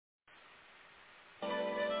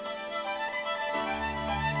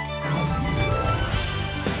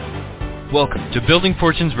Welcome to Building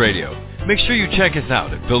Fortunes Radio. Make sure you check us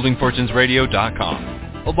out at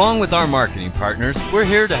buildingfortunesradio.com. Along with our marketing partners, we're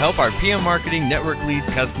here to help our PM Marketing Network Leads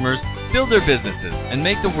customers build their businesses and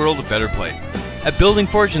make the world a better place. At Building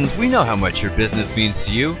Fortunes, we know how much your business means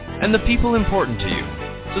to you and the people important to you.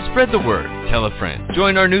 So spread the word, tell a friend,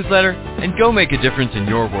 join our newsletter, and go make a difference in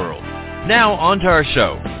your world. Now, on to our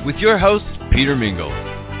show with your host, Peter Mingils.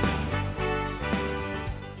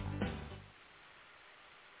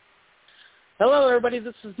 Hello, everybody.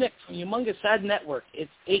 This is Nick from Youmongus Ad Network.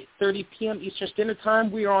 It's 8:30 p.m. Eastern Standard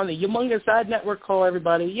Time. We are on the Youmongus Ad Network call,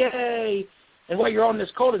 everybody. Yay! And while you're on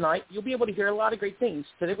this call tonight, you'll be able to hear a lot of great things.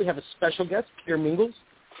 Today we have a special guest, Peter Mingils.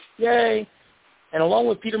 Yay! And along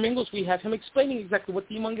with Peter Mingils, we have him explaining exactly what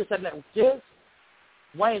the Youmongus Ad Network is,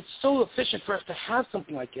 why it's so efficient for us to have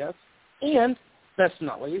something like this, and, best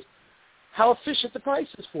not least, how efficient the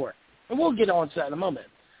price is for it. And we'll get on to that in a moment.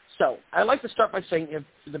 So I'd like to start by saying, if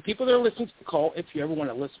the people that are listening to the call, if you ever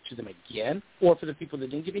want to listen to them again, or for the people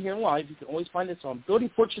that didn't get to hear live, you can always find us on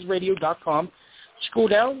buildingfortunesradio.com. Scroll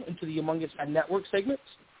down into the Youmongus Ad Network segments.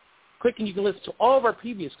 Click and you can listen to all of our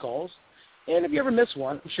previous calls. And if you ever miss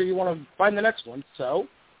one, I'm sure you want to find the next one. So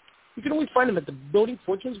you can always find them at the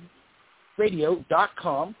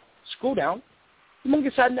buildingfortunesradio.com. Scroll down,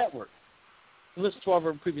 Youmongus Ad Network, and listen to all of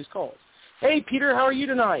our previous calls. Hey, Peter, how are you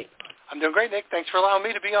tonight? I'm doing great, Nick. Thanks for allowing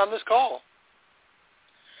me to be on this call.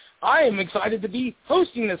 I am excited to be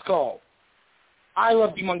hosting this call. I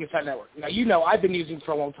love the Youmongus Ad Network. Now, you know I've been using it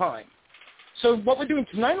for a long time. So what we're doing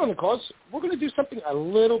tonight on the call is we're going to do something a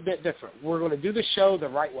little bit different. We're going to do the show the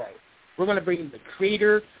right way. We're going to bring the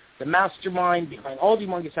creator, the mastermind behind all the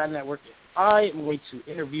Youmongus Ad Network. I am going to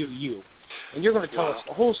interview you, and you're going to tell us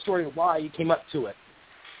the whole story of why you came up to it.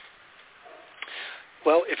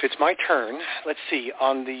 Well, if it's my turn, let's see.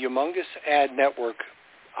 On the Youmongus Ad Network,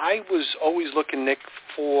 I was always looking, Nick,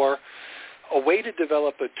 for a way to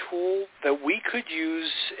develop a tool that we could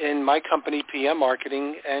use in my company, PM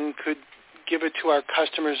Marketing, and could give it to our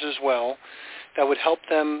customers as well that would help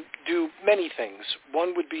them do many things.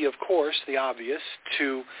 One would be, of course, the obvious,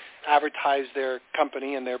 to advertise their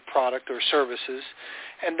company and their product or services,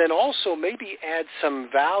 and then also maybe add some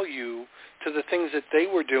value to the things that they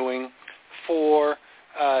were doing for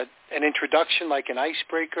an introduction like an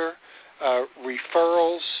icebreaker,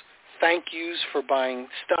 referrals, thank yous for buying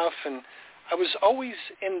stuff, and I was always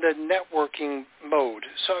in the networking mode,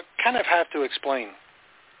 so I kind of have to explain.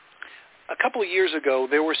 A couple of years ago,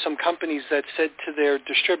 there were some companies that said to their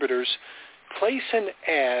distributors, place an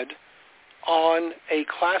ad on a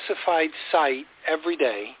classified site every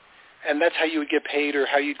day, and that's how you would get paid or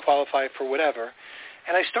how you'd qualify for whatever.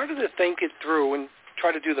 And I started to think it through and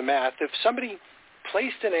try to do the math. If somebody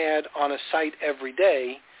placed an ad on a site every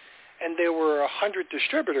day and there were 100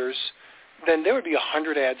 distributors, then there would be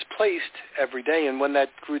 100 ads placed every day. And when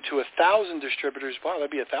that grew to 1,000 distributors, wow,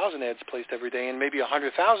 that'd be 1,000 ads placed every day. And maybe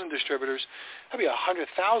 100,000 distributors, that'd be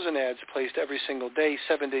 100,000 ads placed every single day,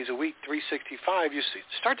 7 days a week, 365. You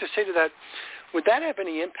start to say to that, would that have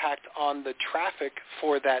any impact on the traffic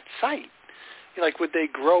for that site? Like, would they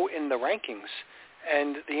grow in the rankings?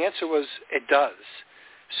 And the answer was, it does.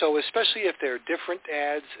 So especially if they're different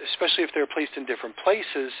ads, especially if they're placed in different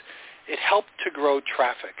places, it helped to grow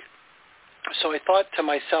traffic. So I thought to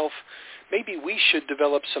myself, maybe we should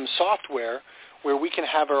develop some software where we can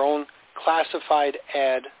have our own classified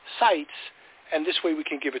ad sites, and this way we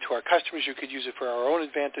can give it to our customers. You could use it for our own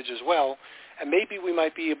advantage as well, and maybe we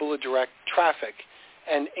might be able to direct traffic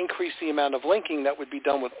and increase the amount of linking that would be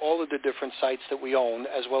done with all of the different sites that we own,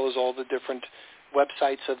 as well as all the different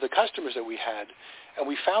websites of the customers that we had. And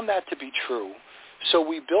we found that to be true. So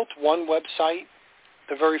we built one website.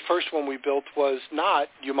 The very first one we built was not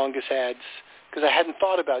Youmongus Ads, because I hadn't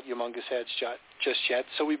thought about Youmongus Ads just yet.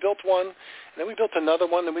 So we built one, and then we built another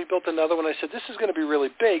one, and we built another one. I said, this is going to be really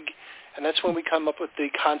big, and that's when we come up with the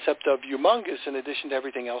concept of Youmongus in addition to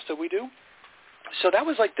everything else that we do. So that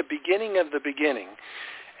was like the beginning of the beginning.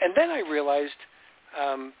 And then I realized,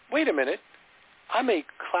 wait a minute, I'm a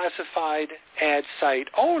classified ad site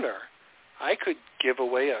owner. I could give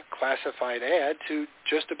away a classified ad to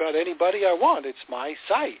just about anybody I want. It's my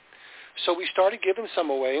site. So we started giving some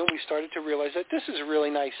away, and we started to realize that this is a really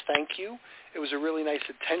nice thank you. It was a really nice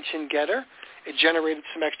attention getter. It generated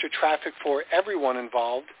some extra traffic for everyone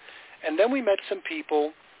involved. And then we met some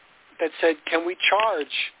people that said, can we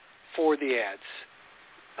charge for the ads?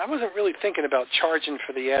 I wasn't really thinking about charging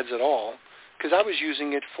for the ads at all, because I was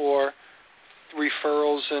using it for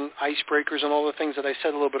referrals and icebreakers and all the things that I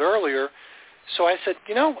said a little bit earlier. So I said,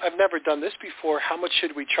 I've never done this before. How much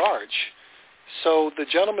should we charge? So the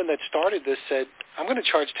gentleman that started this said, I'm going to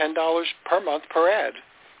charge $10 per month per ad.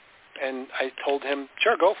 And I told him,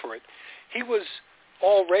 sure, go for it. He was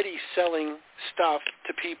already selling stuff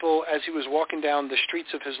to people as he was walking down the streets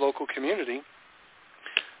of his local community.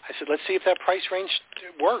 I said, let's see if that price range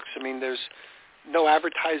works. I mean, there's no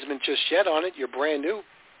advertisement just yet on it. You're brand new.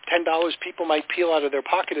 $10 people might peel out of their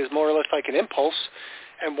pocket is more or less like an impulse.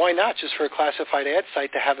 And why not, just for a classified ad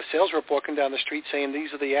site, to have a sales rep walking down the street saying,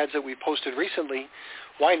 these are the ads that we posted recently?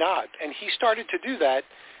 Why not? And he started to do that.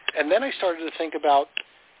 And then I started to think about,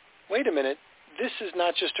 wait a minute, this is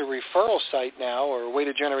not just a referral site now or a way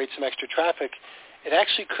to generate some extra traffic. It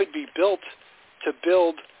actually could be built to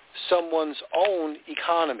build someone's own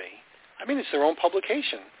economy. I mean, it's their own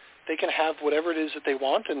publication. They can have whatever it is that they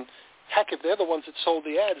want, and heck, if they're the ones that sold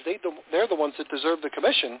the ads, they're the ones that deserve the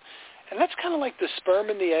commission. And that's kind of like the sperm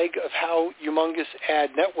and the egg of how Youmongus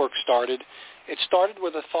Ad Network started. It started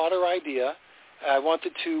with a thought or idea. I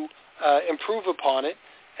wanted to improve upon it,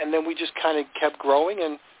 and then we just kind of kept growing,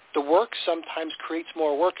 and the work sometimes creates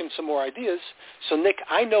more work and some more ideas. So, Nick,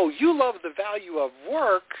 I know you love the value of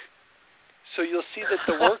work, so you'll see that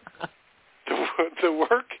the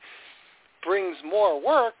work brings more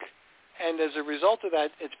work, and as a result of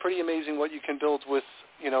that, it's pretty amazing what you can build with,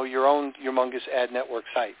 your own Youmongus Ad Network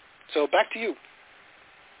site. So back to you.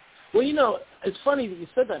 Well, it's funny that you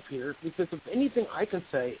said that, Peter, because if anything I can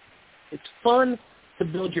say, it's fun to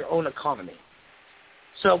build your own economy.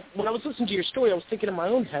 So when I was listening to your story, I was thinking in my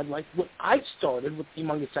own head, like when I started with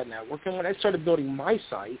Youmongus Ad Network and when I started building my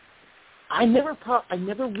site, I never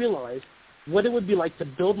realized what it would be like to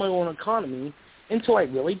build my own economy until I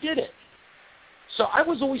really did it. So I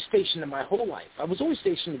was always stationed in my whole life. I was always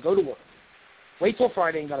stationed to go to work, wait till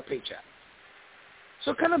Friday and got a paycheck.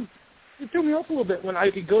 So it threw me off a little bit when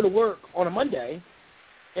I could go to work on a Monday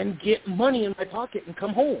and get money in my pocket and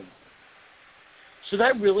come home. So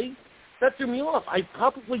that threw me off. I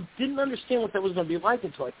probably didn't understand what that was going to be like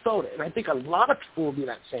until I felt it. And I think a lot of people will be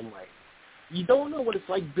that same way. You don't know what it's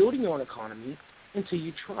like building your own economy until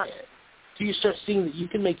you try it. Until you start seeing that you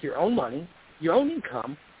can make your own money, your own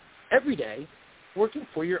income, every day, working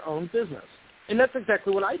for your own business. And that's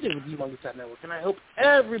exactly what I did with Youmongus Ad Network, and I hope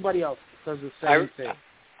everybody else does the same thing.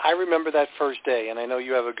 I remember that first day, and I know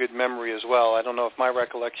you have a good memory as well. I don't know if my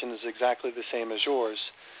recollection is exactly the same as yours,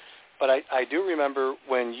 but I do remember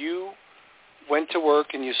when you went to work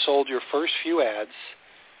and you sold your first few ads,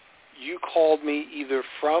 you called me either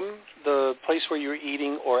from the place where you were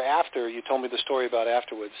eating or after. You told me the story about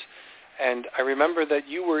afterwards. And I remember that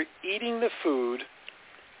you were eating the food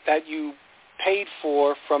that you paid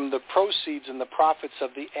for from the proceeds and the profits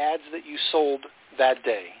of the ads that you sold that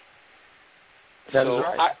day. That is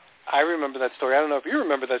right. I remember that story. I don't know if you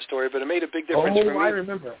remember that story, but it made a big difference for me. I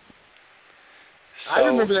remember. I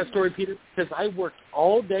remember that story, Peter, because I worked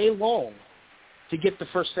all day long to get the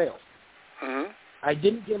first sale. Mm-hmm. I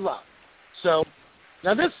didn't give up. So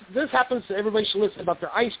now this happens to everybody should listen about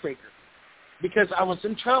their icebreaker, because I was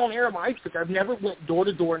in trial and error of my icebreaker. I've never went door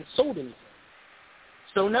to door and sold anything.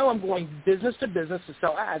 So now I'm going business to business to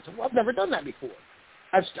sell ads. Well, I've never done that before.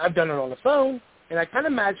 I've done it on the phone, and I kind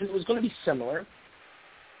of imagined it was going to be similar,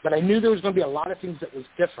 but I knew there was going to be a lot of things that was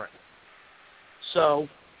different. So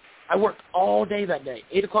I worked all day that day.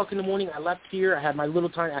 8 o'clock in the morning, I left here. I had my little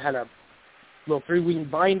time. I had a little 3-wing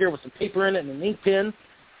binder with some paper in it and an ink pen.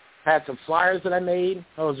 I had some flyers that I made.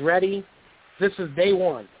 I was ready. This is day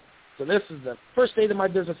one. So this is the first day that my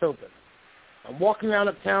business opened. I'm walking around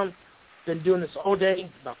uptown. Been doing this all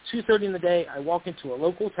day. About 2:30 in the day, I walk into a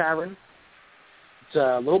local tavern. It's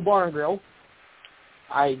a little bar and grill.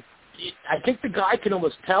 I think the guy could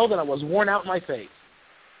almost tell that I was worn out in my face,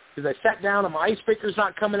 because I sat down and my icebreaker's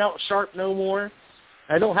not coming out sharp no more.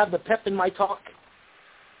 I don't have the pep in my talk.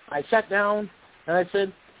 I sat down and I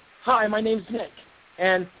said, "Hi, my name's Nick,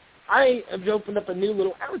 and I have opened up a new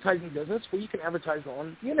little advertising business where you can advertise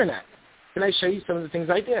on the internet. Can I show you some of the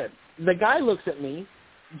things I did?" The guy looks at me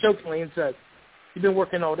jokingly and says, "You've been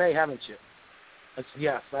working all day, haven't you?" I said,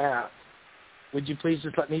 "Yes, I have. Would you please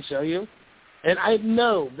just let me show you?" And I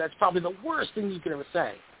know that's probably the worst thing you could ever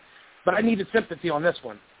say, but I needed sympathy on this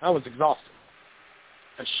one. I was exhausted.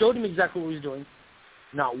 I showed him exactly what he was doing.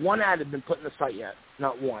 Not one ad had been put in the site yet.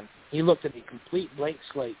 Not one. He looked at me, complete blank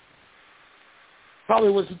slate.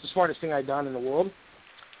 Probably wasn't the smartest thing I'd done in the world,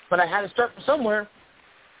 but I had to start from somewhere,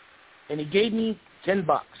 and he gave me $10.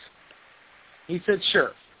 He said,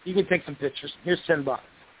 "Sure, you can take some pictures. Here's $10."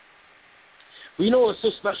 Well, you know what was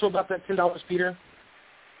so special about that $10, Peter?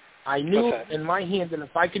 I knew in my hand that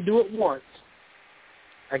if I could do it once,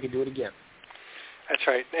 I could do it again. That's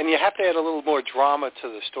right. And you have to add a little more drama to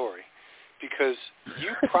the story, because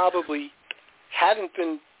you probably hadn't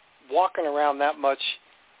been walking around that much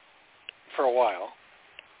for a while.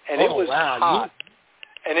 And it was hot.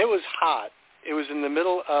 And it was hot. It was in the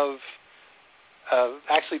middle of,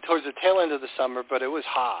 actually towards the tail end of the summer, but it was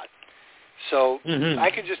hot. So I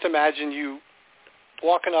could just imagine you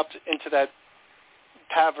walking up into that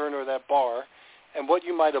tavern or that bar and what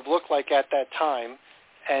you might have looked like at that time,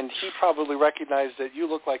 and he probably recognized that you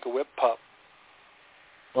looked like a whipped pup.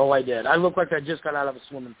 Oh, I did. I looked like I just got out of a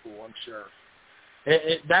swimming pool, I'm sure.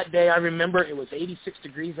 That day, I remember it was 86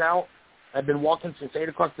 degrees out. I've been walking since 8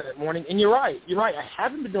 o'clock that morning. And you're right. I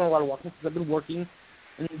haven't been doing a lot of walking because I've been working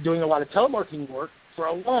and doing a lot of telemarketing work for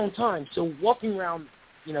a long time. So walking around,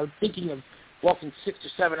 thinking of walking 6 or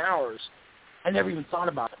 7 hours, I never even thought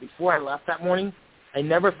about it. Before I left that morning, I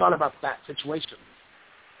never thought about that situation.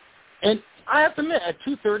 And I have to admit, at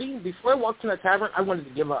 2:30, before I walked in that tavern, I wanted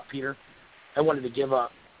to give up, Peter. I wanted to give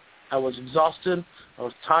up. I was exhausted. I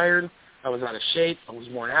was tired. I was out of shape. I was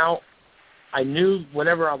worn out. I knew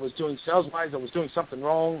whatever I was doing sales-wise, I was doing something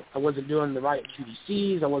wrong. I wasn't doing the right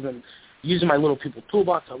QDCs. I wasn't using my little people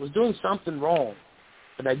toolbox. I was doing something wrong,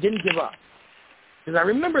 but I didn't give up. Because I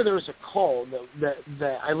remember there was a call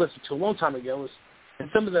that I listened to a long time ago, and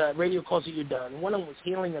some of the radio calls that you'd done. One of them was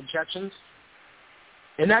handling objections.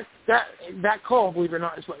 And that call, believe it or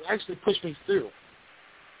not, is what actually pushed me through.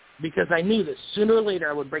 Because I knew that sooner or later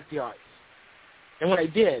I would break the ice. And when I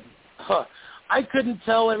did, I couldn't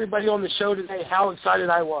tell everybody on the show today how excited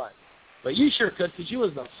I was. But you sure could, because you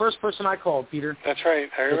was the first person I called, Peter. That's right.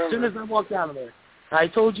 I remember. As soon as I walked out of there. I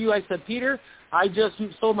told you, I said, Peter, I just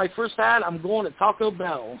sold my first ad. I'm going to Taco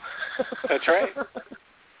Bell. That's right.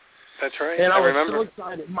 That's right. And I was remember. so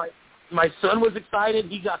excited. My son was excited.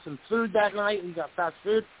 He got some food that night. He got fast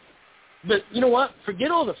food. But you know what?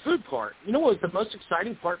 Forget all the food part. You know what was the most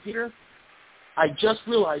exciting part, Peter? I just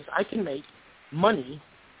realized I can make money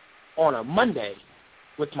on a Monday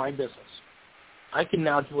with my business. I can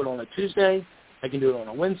now do it on a Tuesday. I can do it on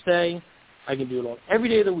a Wednesday. I can do it on every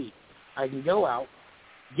day of the week. I can go out,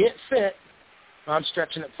 get fit. I'm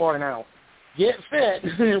stretching it far now. Get fit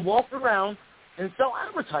and walk around and sell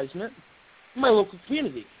advertisement in my local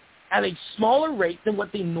community at a smaller rate than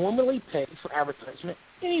what they normally pay for advertisement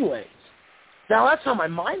anyways. Now, that's how my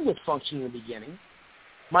mind was functioning in the beginning.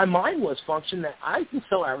 My mind was functioning that I can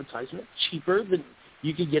sell advertisement cheaper than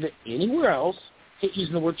you could get it anywhere else. I hate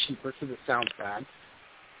using the word cheaper because it sounds bad,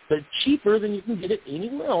 but cheaper than you can get it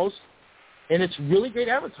anywhere else, and it's really great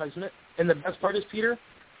advertisement. And the best part is, Peter,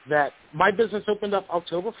 that my business opened up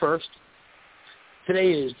October 1st.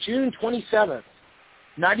 Today is June 27th,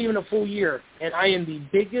 not even a full year, and I am the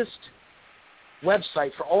biggest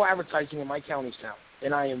website for all advertising in my counties now.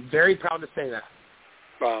 And I am very proud to say that.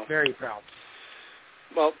 Wow. Very proud.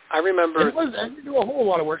 Well, I remember... I didn't do a whole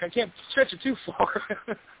lot of work. I can't stretch it too far.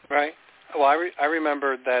 Right. Well, I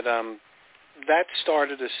remember that that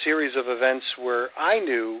started a series of events where I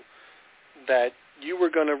knew that you were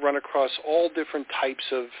going to run across all different types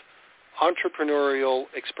of entrepreneurial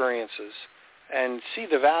experiences and see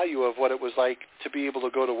the value of what it was like to be able to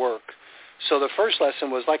go to work. So the first lesson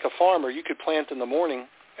was, like a farmer, you could plant in the morning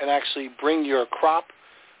and actually bring your crop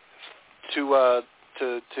to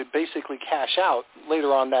basically cash out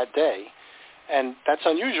later on that day. And that's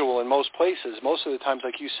unusual in most places. Most of the times,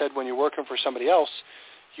 like you said, when you're working for somebody else,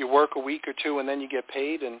 you work a week or two and then you get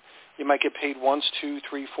paid, and you might get paid once, 2,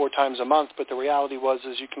 3, 4 times a month, but the reality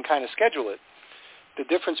is you can kind of schedule it. The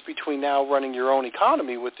difference between now running your own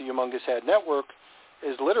economy with the Youmongus Ad Network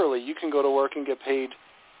is literally you can go to work and get paid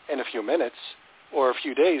in a few minutes or a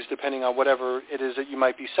few days, depending on whatever it is that you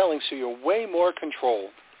might be selling, so you're way more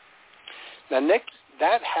controlled. Now, Nick,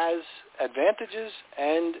 that has advantages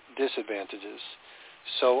and disadvantages.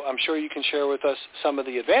 So I'm sure you can share with us some of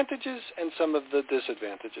the advantages and some of the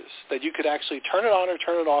disadvantages, that you could actually turn it on or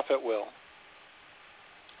turn it off at will.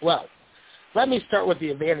 Well, let me start with the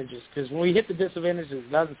advantages, because when we hit the disadvantages,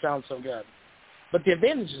 it doesn't sound so good. But the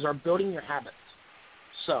advantages are building your habits.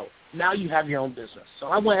 So now you have your own business. So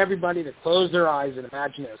I want everybody to close their eyes and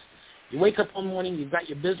imagine this. You wake up one morning, you've got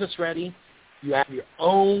your business ready, you have your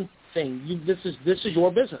own thing. This is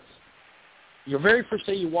your business. Your very first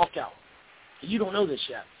day you walk out. You don't know this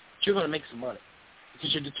yet, but you're going to make some money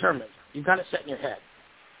because you're determined. You've got it set in your head.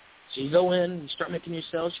 So you go in, you start making your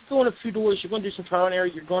sales. You go in a few doors. You're going to do some trial and error.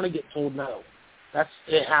 You're going to get told no.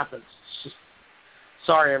 It happens. It's just,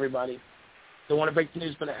 sorry, everybody. Don't want to break the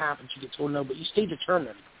news, but it happens. You get told no, but you stay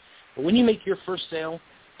determined. But when you make your first sale,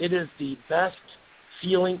 it is the best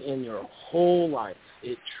feeling in your whole life.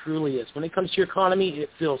 It truly is. When it comes to your economy, it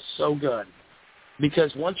feels so good.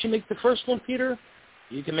 Because once you make the first one, Peter,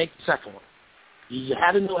 you can make the second one. You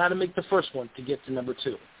had to know how to make the first one to get to number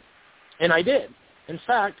 2. And I did. In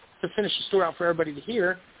fact, to finish the story out for everybody to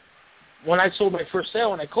hear, when I sold my first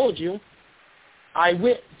sale and I called you, I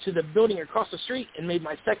went to the building across the street and made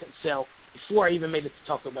my second sale before I even made it to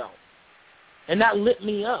Taco Bell. And that lit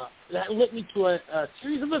me up. That lit me to a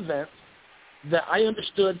series of events that I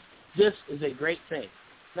understood this is a great thing.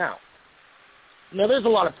 Now, there's a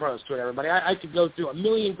lot of pros to it, everybody. I could go through a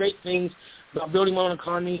million great things about building my own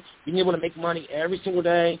economy, being able to make money every single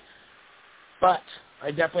day, but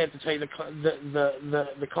I definitely have to tell you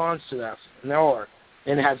the cons to that, and there are.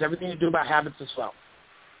 And it has everything to do about habits as well.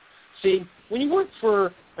 See, when you work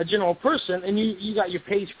for a general person and you got your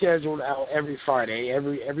pay scheduled out every Friday,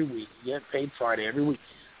 every week, you get paid Friday every week.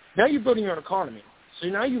 Now you're building your own economy. So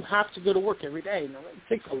now you have to go to work every day. Now it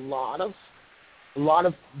takes a lot of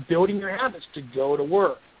building your habits to go to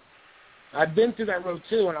work. I've been through that road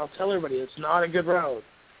too, and I'll tell everybody it's not a good road.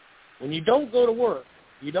 When you don't go to work,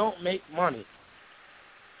 you don't make money.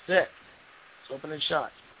 That's it. It's open and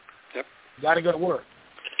shut. Yep. You got to go to work.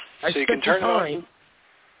 So you can turn it on.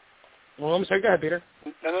 Well, I'm sorry. Go ahead, Peter.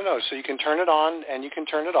 No. So you can turn it on and you can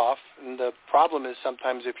turn it off. And the problem is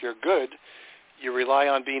sometimes if you're good, you rely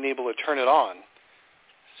on being able to turn it on.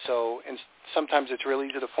 So sometimes it's really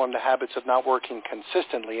easy to form the habits of not working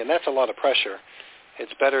consistently, and that's a lot of pressure.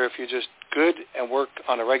 It's better if you're just good and work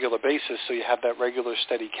on a regular basis so you have that regular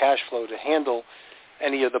steady cash flow to handle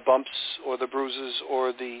any of the bumps or the bruises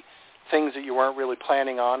or the things that you weren't really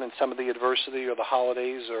planning on and some of the adversity or the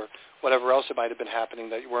holidays or whatever else it might have been happening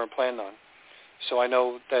that you weren't planning on. So I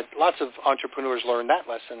know that lots of entrepreneurs learn that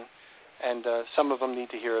lesson, and some of them need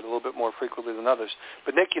to hear it a little bit more frequently than others.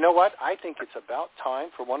 But, Nick, you know what? I think it's about time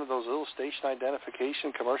for one of those little station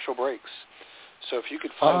identification commercial breaks. So if you could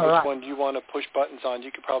find which one you want to push buttons on,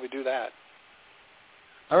 you could probably do that.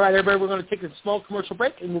 All right, everybody, we're going to take a small commercial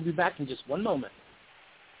break, and we'll be back in just one moment.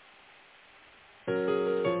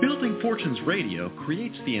 Building Fortunes Radio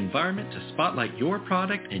creates the environment to spotlight your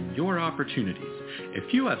product and your opportunities.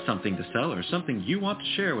 If you have something to sell or something you want to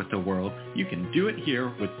share with the world, you can do it here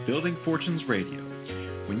with Building Fortunes Radio.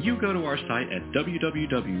 When you go to our site at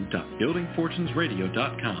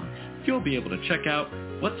www.buildingfortunesradio.com, you'll be able to check out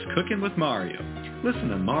What's Cooking with Mario. Listen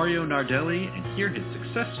to Mario Nardelli and hear his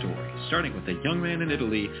success story, starting with a young man in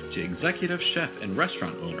Italy to executive chef and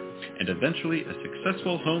restaurant owner, and eventually a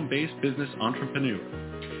successful home-based business entrepreneur.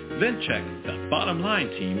 Then check the Bottom Line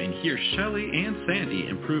team and hear Shelley and Sandy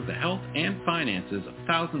improve the health and finances of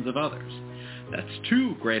thousands of others. That's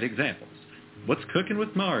two great examples. What's Cooking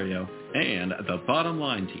with Mario and the Bottom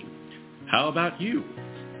Line team. How about you?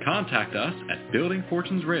 Contact us at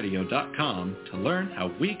buildingfortunesradio.com to learn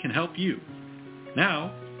how we can help you.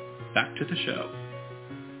 Now, back to the show.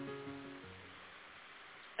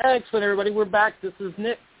 Excellent, everybody. We're back. This is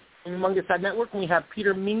Nick from Youmongus Ad Network, and we have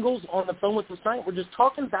Peter Mingils on the phone with us tonight. We're just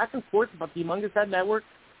talking back and forth about the Youmongus Ad Network,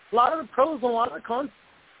 a lot of the pros and a lot of the cons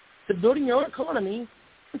to building your own economy,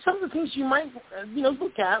 and some of the things you might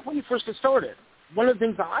look at when you first get started. One of the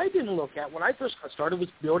things that I didn't look at when I first got started was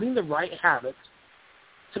building the right habits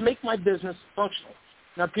to make my business functional.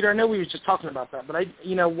 Now, Peter, I know we were just talking about that, but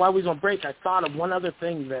while we was on break, I thought of one other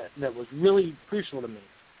thing that was really crucial to me.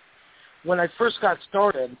 When I first got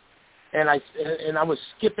started, and I was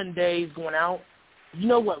skipping days going out, you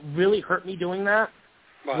know what really hurt me doing that?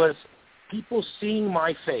 What? Was people seeing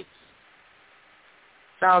my face.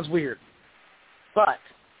 Sounds weird. But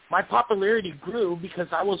my popularity grew because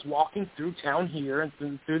I was walking through town here and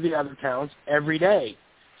through the other towns every day.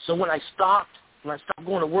 So when I stopped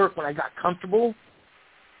going to work, when I got comfortable,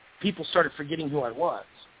 people started forgetting who I was.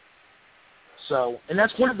 So, and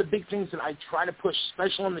that's one of the big things that I try to push,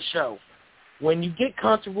 especially on the show. When you get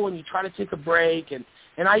comfortable and you try to take a break, and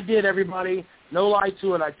I did, everybody, no lie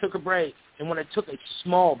to it, I took a break. And when I took a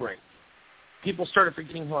small break, people started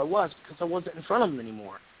forgetting who I was because I wasn't in front of them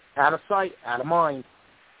anymore. Out of sight, out of mind.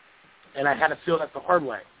 And I had to feel that the hard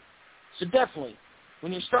way. So definitely,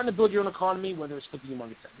 when you're starting to build your own economy, whether it's with the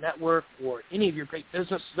Youmongus Ad Network or any of your great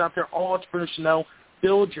businesses out there, all entrepreneurs should know,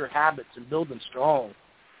 build your habits and build them strong.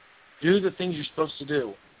 Do the things you're supposed to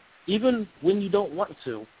do. Even when you don't want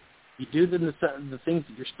to, you do the things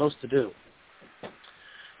that you're supposed to do.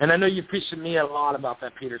 And I know you've preached to me a lot about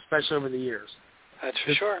that, Peter, especially over the years. That's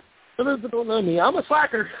for sure. For those that don't know me, I'm a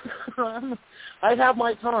slacker. I have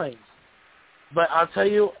my times. But I'll tell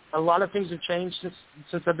you, a lot of things have changed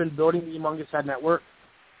since I've been building the Youmongus Ad Network.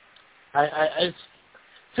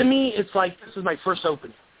 To me, it's like this is my first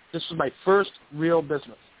opening. This was my first real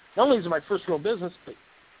business. Not only is it my first real business, but,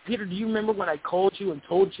 Peter, do you remember when I called you and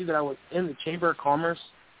told you that I was in the Chamber of Commerce?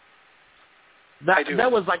 I do.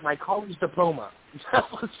 That was like my college diploma.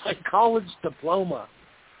 That was my college diploma.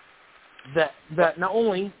 That not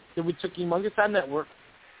only did we took Youmongus Ad Network,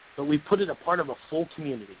 but we put it a part of a full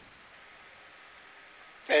community.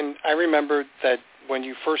 And I remember that when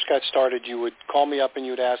you first got started, you would call me up and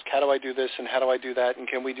you would ask, how do I do this and how do I do that and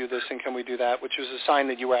can we do this and can we do that, which was a sign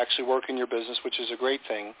that you were actually working your business, which is a great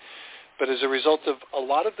thing. But as a result of a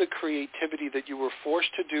lot of the creativity that you were forced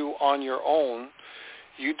to do on your own,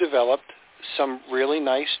 you developed some really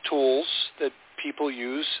nice tools that people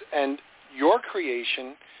use, and your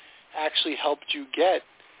creation actually helped you get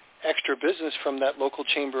extra business from that local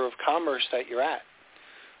chamber of commerce that you're at.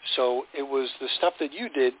 So it was the stuff that you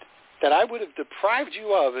did that I would have deprived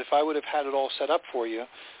you of if I would have had it all set up for you,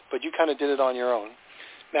 but you kind of did it on your own.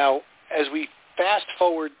 Now, as we fast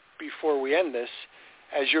forward before we end this,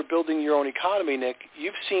 as you're building your own economy, Nick,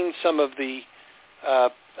 you've seen some of the,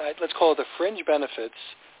 let's call it the fringe benefits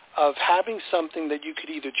of having something that you could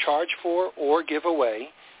either charge for or give away.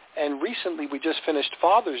 And recently we just finished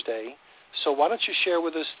Father's Day, so why don't you share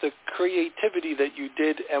with us the creativity that you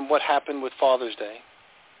did and what happened with Father's Day?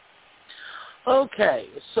 Okay,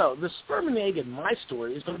 so the sperm and egg in my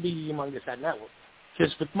story is going to be Youmongus Ad Network.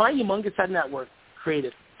 Because with my Youmongus Ad Network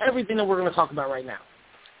created everything that we're going to talk about right now.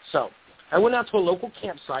 So I went out to a local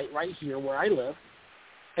campsite right here where I live,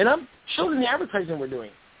 and I'm showing them the advertising we're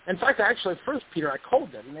doing. In fact, first, Peter, I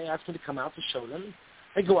called them, and they asked me to come out to show them.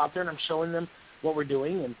 I go out there, and I'm showing them what we're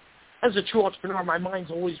doing. And as a true entrepreneur, my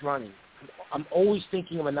mind's always running. I'm always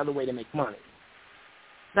thinking of another way to make money.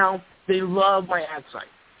 Now, they love my ad site.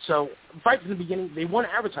 So right from the beginning, they want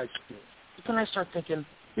to advertise with me. But then I start thinking,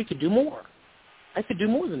 we could do more. I could do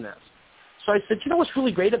more than this. So I said, you know what's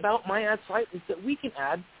really great about my ad site is that we can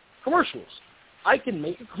add commercials. I can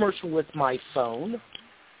make a commercial with my phone,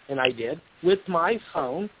 and I did, with my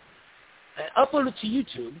phone, and upload it to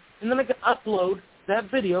YouTube, and then I can upload that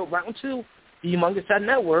video right onto the Youmongus Ad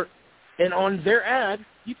Network, and on their ad,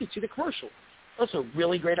 you can see the commercial. That's a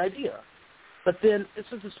really great idea. But then this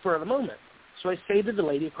is the spur of the moment. So I say to the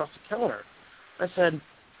lady across the counter, I said,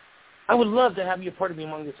 I would love to have you a part of the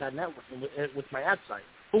Youmongus Ad Network with my ad site.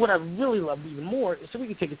 But what I really love even more is that we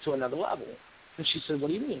can take it to another level. And she said, what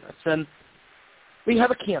do you mean? I said, we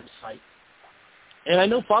have a campsite. And I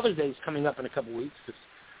know Father's Day is coming up in a couple weeks because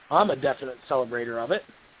I'm a definite celebrator of it.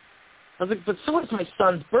 I was like, but so is my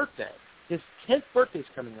son's birthday. His 10th birthday is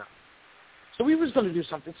coming up. So we was going to do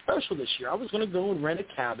something special this year. I was going to go and rent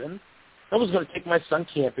a cabin. I was going to take my son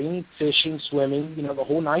camping, fishing, swimming, the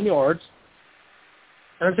whole 9 yards.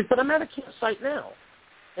 And I was like, but I'm at a campsite now,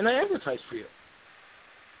 and I advertise for you.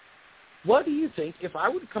 What do you think if I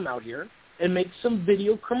would come out here and make some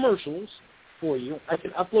video commercials for you? I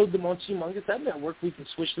can upload them onto Youmongus Ad Network. We can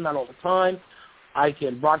switch them out all the time. I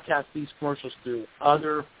can broadcast these commercials through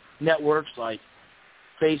other networks like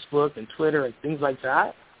Facebook and Twitter and things like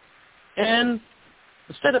that. And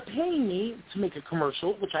instead of paying me to make a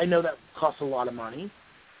commercial, which I know that costs a lot of money,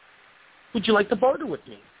 would you like to barter with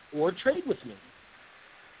me or trade with me?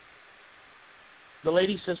 The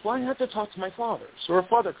lady says, well, I have to talk to my father. So her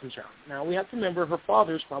father comes around. Now, we have to remember her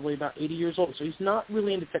father's probably about 80 years old, so he's not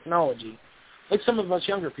really into technology like some of us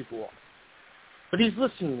younger people are. But he's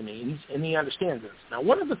listening to me, and he understands this. Now,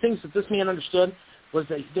 one of the things that this man understood was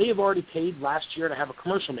that they have already paid last year to have a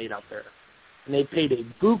commercial made out there. And they paid a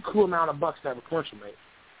buku amount of bucks to have a commercial made.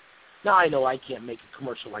 Now, I know I can't make a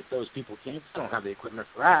commercial like those people can. I don't have the equipment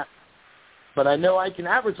for that. But I know I can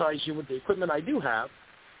advertise you with the equipment I do have.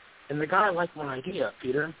 And the guy liked my idea,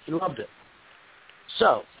 Peter. He loved it.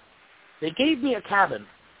 So they gave me a cabin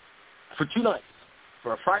for 2 nights,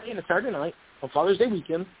 for a Friday and a Saturday night on Father's Day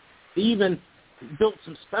weekend. They even built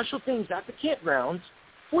some special things at the campgrounds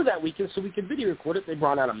for that weekend so we could video record it. They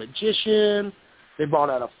brought out a magician. They brought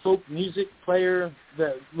out a folk music player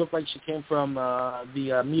that looked like she came from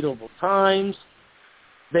the medieval times.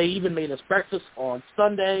 They even made us breakfast on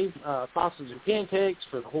Sunday, sausage and pancakes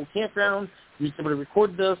for the whole campground. We were able to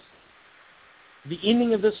record this. The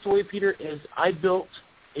ending of this story, Peter, is I built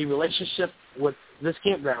a relationship with this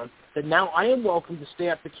campground that now I am welcome to stay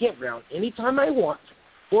at the campground anytime I want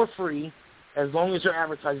for free as long as they're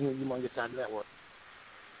advertising the Youmongus Ad Network.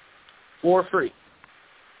 For free.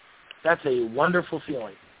 That's a wonderful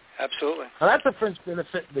feeling. Absolutely. Now, that's a fringe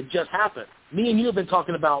benefit that just happened. Me and you have been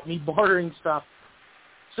talking about me bartering stuff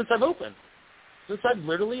since I've opened, since I've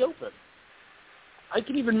literally opened. I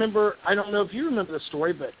can even remember, I don't know if you remember the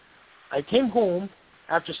story, but I came home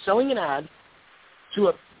after selling an ad to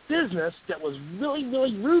a business that was really,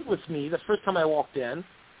 really rude with me the first time I walked in.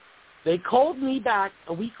 They called me back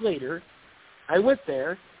a week later. I went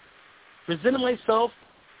there, presented myself,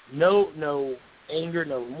 no anger,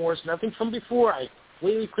 no remorse, nothing from before. I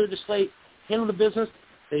completely cleared the slate, handled the business.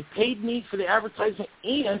 They paid me for the advertisement,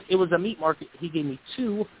 and it was a meat market. He gave me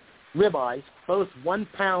 2 ribeyes, both 1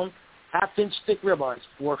 pound, half-inch thick ribeyes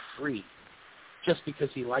for free. just because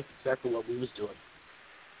he liked exactly what we was doing.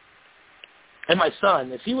 And my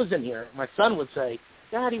son, if he was in here, my son would say,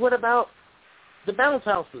 Daddy, what about the bounce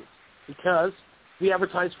houses? Because we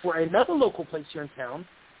advertise for another local place here in town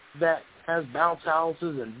that has bounce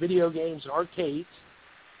houses and video games and arcades.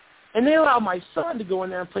 And they allow my son to go in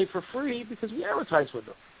there and play for free because we advertise with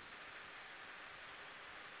them.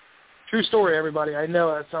 True story, everybody. I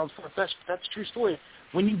know that sounds far-fetched, but that's a true story.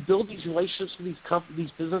 When you build these relationships with these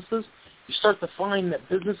businesses, you start to find that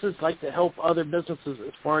businesses like to help other businesses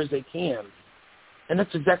as far as they can. And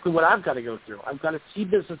that's exactly what I've got to go through. I've got to see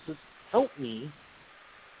businesses help me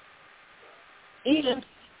and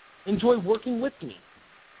enjoy working with me.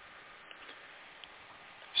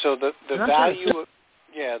 So the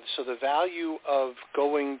value of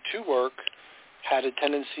going to work had a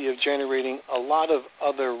tendency of generating a lot of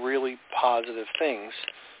other really positive things.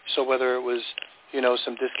 So whether it was,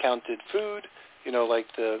 some discounted food, like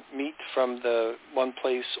the meat from the one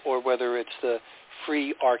place, or whether it's the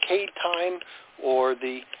free arcade time or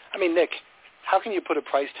Nick, how can you put a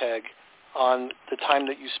price tag on the time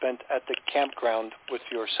that you spent at the campground with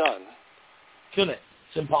your son? Couldn't.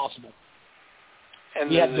 It's impossible.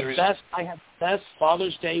 And I had the best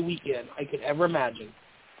Father's Day weekend I could ever imagine.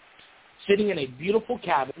 Sitting in a beautiful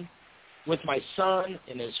cabin with my son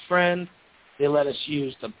and his friend. They let us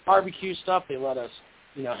use the barbecue stuff. They let us,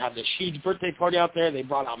 have this huge birthday party out there. They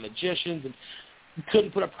brought out magicians, and we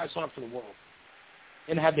couldn't put a price on it for the world.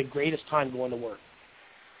 And had the greatest time going to work.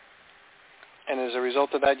 And as a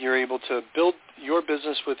result of that, you're able to build your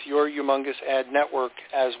business with your Youmongus Ad Network,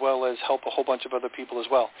 as well as help a whole bunch of other people as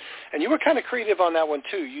well. And you were kind of creative on that one,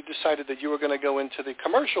 too. You decided that you were going to go into the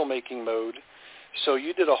commercial making mode. So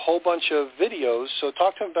you did a whole bunch of videos. So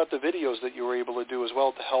talk to them about the videos that you were able to do as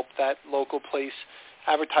well to help that local place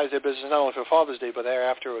advertise their business, not only for Father's Day, but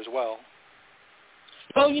thereafter as well.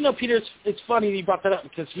 Well, Peter, it's funny that you brought that up,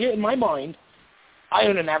 because here in my mind, I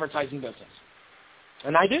own an advertising business.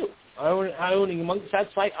 And I do. I own a Youmongus Ad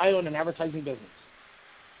site. I own an advertising business.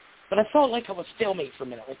 But I felt like I was stalemate for a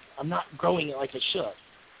minute. Like I'm not growing it like I should.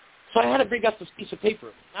 So I had to bring up this piece of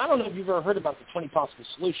paper. I don't know if you've ever heard about the 20 possible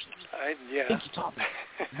solutions. Yeah. I think you top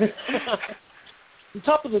it. On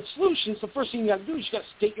top of the solutions, the first thing you got to do is you got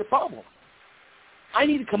to state your problem. I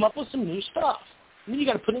need to come up with some new stuff. And then you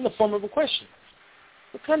got to put it in the form of a question.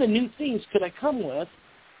 What kind of new things could I come with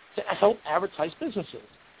to help advertise businesses?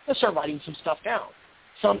 Let's start writing some stuff down.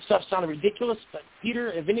 Some stuff sounded ridiculous, but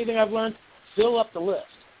Peter, if anything I've learned, fill up the list.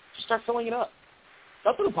 Just start filling it up.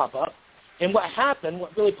 Nothing will pop up. And what happened,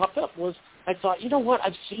 what really popped up was I thought, you know what,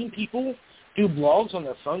 I've seen people do blogs on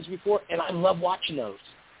their phones before, and I love watching those.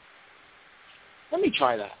 Let me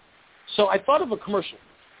try that. So I thought of a commercial.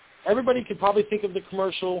 Everybody could probably think of the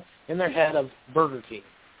commercial in their head of Burger King.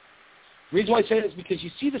 The reason why I say that is because you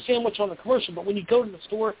see the sandwich on the commercial, but when you go to the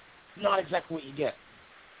store, it's not exactly what you get.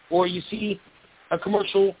 Or you see a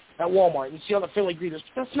commercial at Walmart, and you see all the friendly greeters,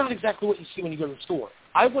 but that's not exactly what you see when you go to the store.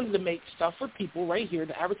 I wanted to make stuff for people right here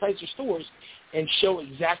to advertise their stores and show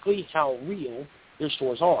exactly how real their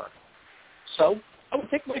stores are. So I would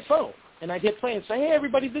take my phone, and I'd hit play and say, hey,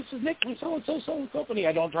 everybody, this is Nick from so-and-so company.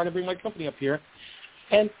 I don't try to bring my company up here.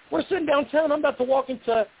 And we're sitting downtown. I'm about to walk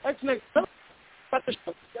into X-Next. About to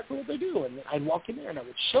show exactly what they do. And I'd walk in there, and I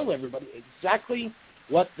would show everybody exactly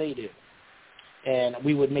what they do. And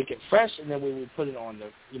we would make it fresh, and then we would put it on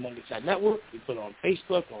the Youmongus Ad Network. We put it on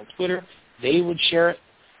Facebook, on Twitter. They would share it.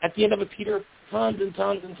 At the end of it, Peter, tons and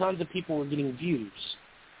tons and tons of people were getting views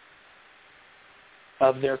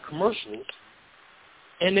of their commercials,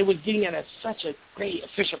 and they was getting it at such a great,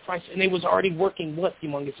 efficient price, and they was already working with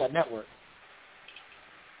Youmongus Ad Network.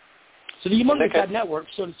 So the Youmongus Ad Network,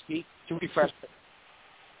 so to speak, to refresh it,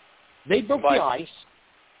 they broke the ice.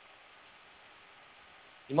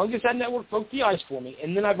 Youmongus Ad Network broke the ice for me,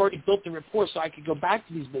 and then I've already built the rapport so I could go back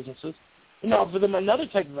to these businesses and offer them another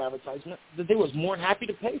type of advertisement that they was more than happy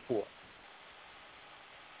to pay for.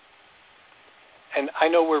 And I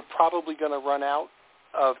know we're probably going to run out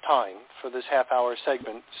of time for this half-hour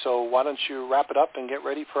segment, so why don't you wrap it up and get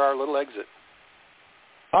ready for our little exit.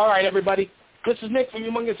 All right, everybody. This is Nick from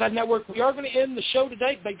Youmongus Ad Network. We are going to end the show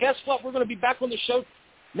today, but guess what? We're going to be back on the show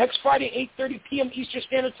next Friday, 8:30 p.m. Eastern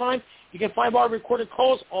Standard Time. You can find our recorded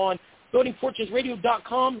calls on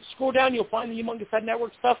buildingfortunesradio.com. Scroll down. You'll find the Youmongus Ad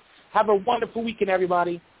Network stuff. Have a wonderful weekend,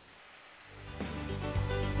 everybody.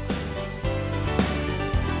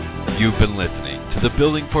 You've been listening to the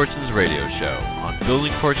Building Fortunes Radio Show on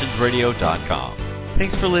buildingfortunesradio.com.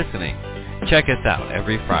 Thanks for listening. Check us out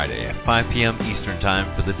every Friday at 5 p.m. Eastern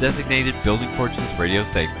Time for the designated Building Fortunes Radio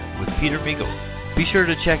segment with Peter Mingils. Be sure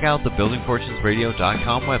to check out the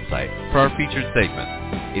buildingfortunesradio.com website for our featured segments.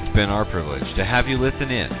 It's been our privilege to have you listen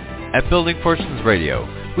in. At Building Fortunes Radio,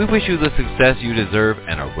 we wish you the success you deserve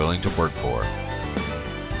and are willing to work for.